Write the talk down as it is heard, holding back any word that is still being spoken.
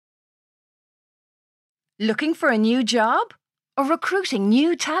Looking for a new job? Or recruiting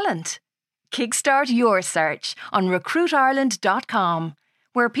new talent? Kickstart your search on recruitireland.com,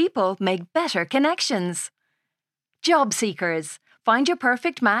 where people make better connections. Job seekers, find your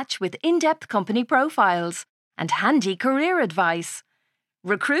perfect match with in-depth company profiles and handy career advice.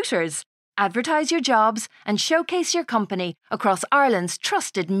 Recruiters, advertise your jobs and showcase your company across Ireland's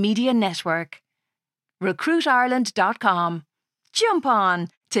trusted media network. recruitireland.com. Jump on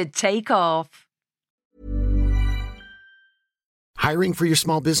to take off. Hiring for your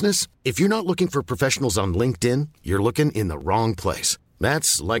small business? If you're not looking for professionals on LinkedIn, you're looking in the wrong place.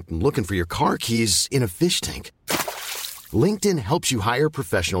 That's like looking for your car keys in a fish tank. LinkedIn helps you hire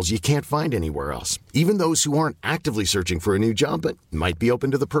professionals you can't find anywhere else, even those who aren't actively searching for a new job but might be open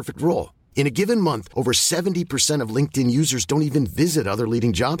to the perfect role. In a given month, over 70% of LinkedIn users don't even visit other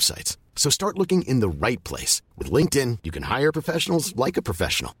leading job sites. So start looking in the right place. With LinkedIn, you can hire professionals like a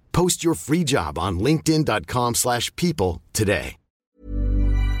professional. Post your free job on linkedin.com/people today.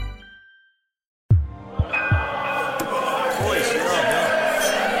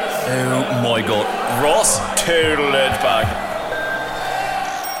 Oh my god, Ross total it back.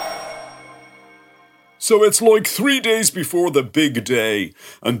 So it's like 3 days before the big day,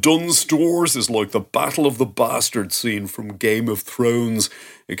 and Dunn's Stores is like the Battle of the Bastards scene from Game of Thrones,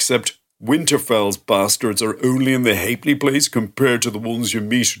 except Winterfell's bastards are only in the Halfpenny place compared to the ones you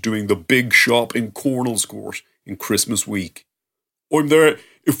meet doing the big shop in Cornell's Court in Christmas week. I'm there,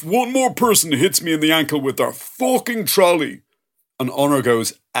 if one more person hits me in the ankle with their fucking trolley. And Honor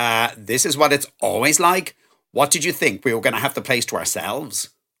goes, this is what it's always like? What did you think, we were going to have the place to ourselves?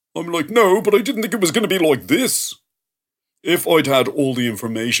 I'm like, no, but I didn't think it was going to be like this. If I'd had all the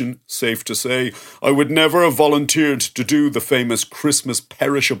information, safe to say, I would never have volunteered to do the famous Christmas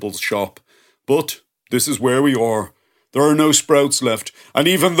perishables shop. But this is where we are. There are no sprouts left, and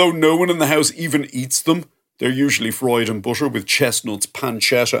even though no one in the house even eats them, they're usually fried in butter with chestnuts,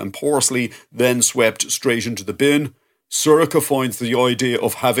 pancetta and parsley, then swept straight into the bin. Sorcha finds the idea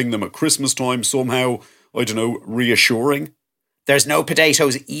of having them at Christmas time somehow, I don't know, reassuring. There's no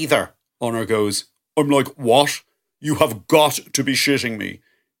potatoes either. Honor goes, I'm like, what? You have got to be shitting me.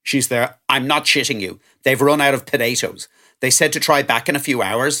 She's there, I'm not shitting you. They've run out of potatoes. They said to try back in a few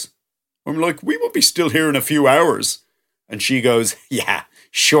hours. I'm like, we will be still here in a few hours. And she goes, yeah,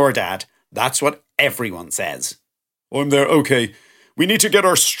 sure, Dad. That's what everyone says. I'm there, okay. We need to get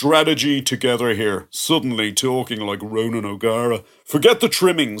our strategy together here. Suddenly talking like Ronan O'Gara. Forget the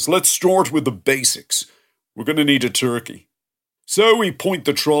trimmings. Let's start with the basics. We're going to need a turkey. So we point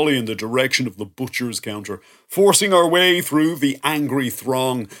the trolley in the direction of the butcher's counter, forcing our way through the angry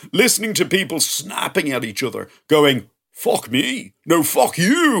throng, listening to people snapping at each other, going, fuck me, no fuck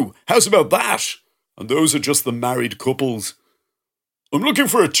you, how's about that? And those are just the married couples. I'm looking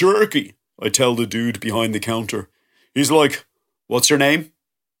for a turkey, I tell the dude behind the counter. He's like, what's your name?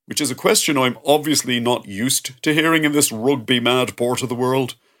 Which is a question I'm obviously not used to hearing in this rugby-mad part of the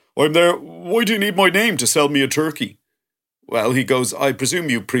world. I'm there, why do you need my name to sell me a turkey? Well, he goes, I presume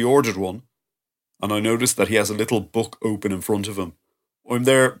you pre-ordered one. And I notice that he has a little book open in front of him. I'm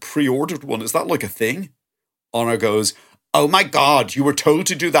there, pre-ordered one, is that like a thing? Honor goes, oh my God, you were told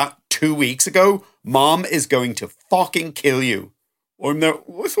to do that 2 weeks ago? Mom is going to fucking kill you. I'm there,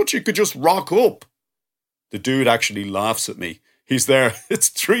 I thought you could just rock up. The dude actually laughs at me. He's there, it's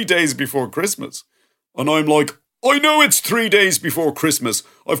 3 days before Christmas. And I'm like, I know it's 3 days before Christmas.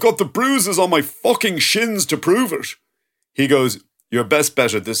 I've got the bruises on my fucking shins to prove it. He goes, your best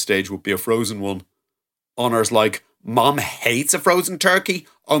bet at this stage would be a frozen one. Honor's like, Mom hates a frozen turkey?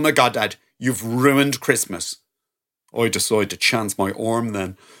 Oh my God, Dad, you've ruined Christmas. I decide to chance my arm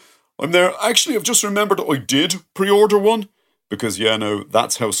then. I'm there, actually, I've just remembered I did pre-order one. Because, yeah, no,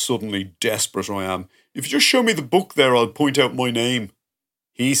 that's how suddenly desperate I am. If you just show me the book there, I'll point out my name.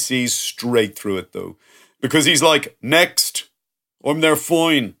 He sees straight through it, though. Because he's like, next. I'm there,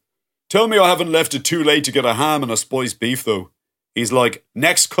 fine. Tell me I haven't left it too late to get a ham and a spiced beef, though. He's like,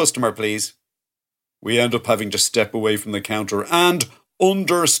 next customer, please. We end up having to step away from the counter, and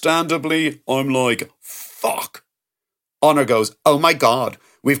understandably, I'm like, fuck. Honor goes, oh my God,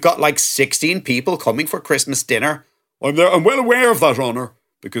 we've got like 16 people coming for Christmas dinner. I'm there, I'm well aware of that, Honor.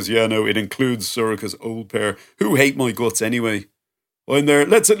 Because, yeah, no, it includes Sorcha's old pair, who hate my guts anyway. I'm there,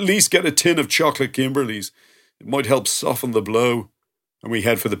 let's at least get a tin of chocolate Kimberleys. It might help soften the blow. And we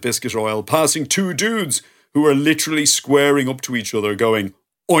head for the biscuit aisle, passing two dudes who are literally squaring up to each other, going,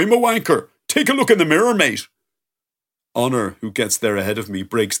 I'm a wanker. Take a look in the mirror, mate. Honor, who gets there ahead of me,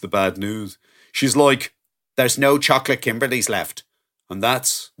 breaks the bad news. She's like, there's no chocolate Kimberleys left. And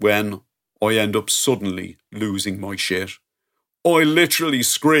that's when I end up suddenly losing my shit. I literally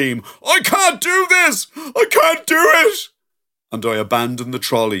scream, I can't do this! I can't do it! And I abandon the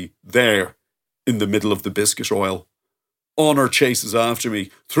trolley there in the middle of the biscuit aisle. Honor chases after me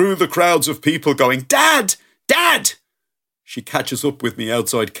through the crowds of people going, Dad! Dad! She catches up with me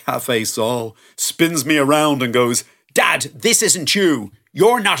outside Cafe Sol, spins me around and goes, Dad, this isn't you.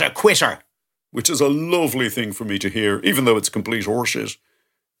 You're not a quitter. Which is a lovely thing for me to hear, even though it's complete horseshit.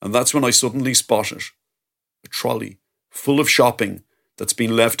 And that's when I suddenly spot it. A trolley full of shopping that's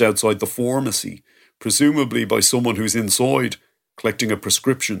been left outside the pharmacy, presumably by someone who's inside collecting a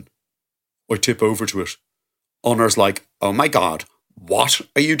prescription. I tip over to it. Honor's like, oh my God, what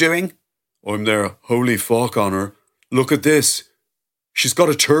are you doing? I'm there, holy fuck, Honor. Look at this. She's got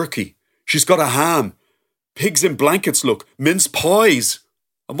a turkey. She's got a ham. Pigs in blankets, look. Mince pies.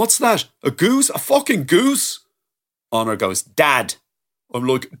 And what's that? A goose? A fucking goose? Honor goes, Dad. I'm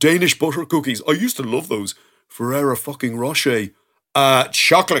like, Danish butter cookies. I used to love those. Ferrero fucking Rocher.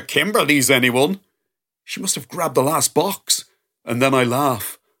 Chocolate Kimberleys, anyone? She must have grabbed the last box. And then I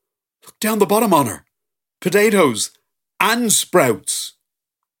laugh. Look down the bottom, Honor. Potatoes. And sprouts.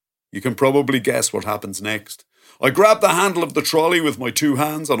 You can probably guess what happens next. I grab the handle of the trolley with my two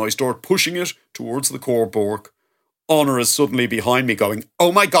hands and I start pushing it towards the cornbork. Honor is suddenly behind me going,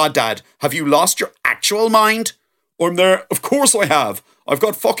 oh my God, Dad, have you lost your actual mind? I'm there, of course I have. I've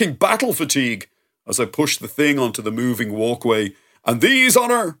got fucking battle fatigue. As I push the thing onto the moving walkway. And these,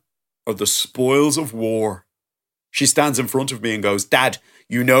 Honor, are the spoils of war. She stands in front of me and goes, Dad,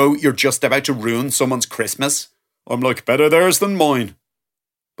 you know you're just about to ruin someone's Christmas? I'm like, better theirs than mine.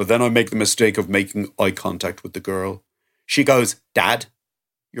 But then I make the mistake of making eye contact with the girl. She goes, Dad,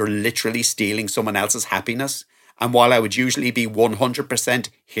 you're literally stealing someone else's happiness. And while I would usually be 100%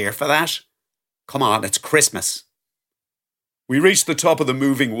 here for that, come on, it's Christmas. We reach the top of the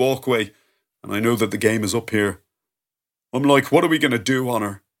moving walkway, and I know that the game is up here. I'm like, what are we going to do,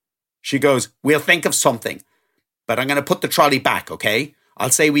 Honor? She goes, we'll think of something, but I'm going to put the trolley back, okay?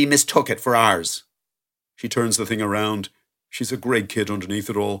 I'll say we mistook it for ours. She turns the thing around. She's a great kid underneath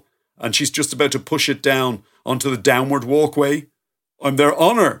it all, and she's just about to push it down onto the downward walkway. I'm there,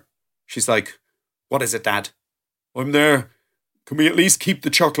 Honor. She's like, what is it, Dad? I'm there. Can we at least keep the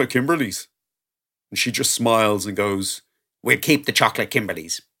chocolate Kimberleys? And she just smiles and goes, we'll keep the chocolate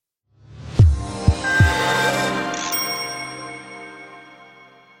Kimberleys.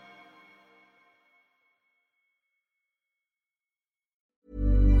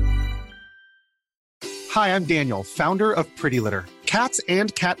 Hi, I'm Daniel, founder of Pretty Litter. Cats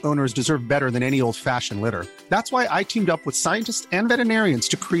and cat owners deserve better than any old-fashioned litter. That's why I teamed up with scientists and veterinarians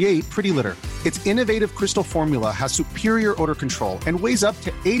to create Pretty Litter. Its innovative crystal formula has superior odor control and weighs up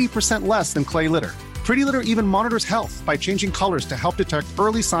to 80% less than clay litter. Pretty Litter even monitors health by changing colors to help detect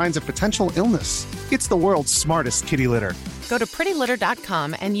early signs of potential illness. It's the world's smartest kitty litter. Go to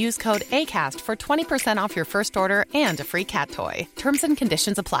prettylitter.com and use code ACAST for 20% off your first order and a free cat toy. Terms and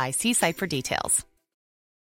conditions apply. See site for details.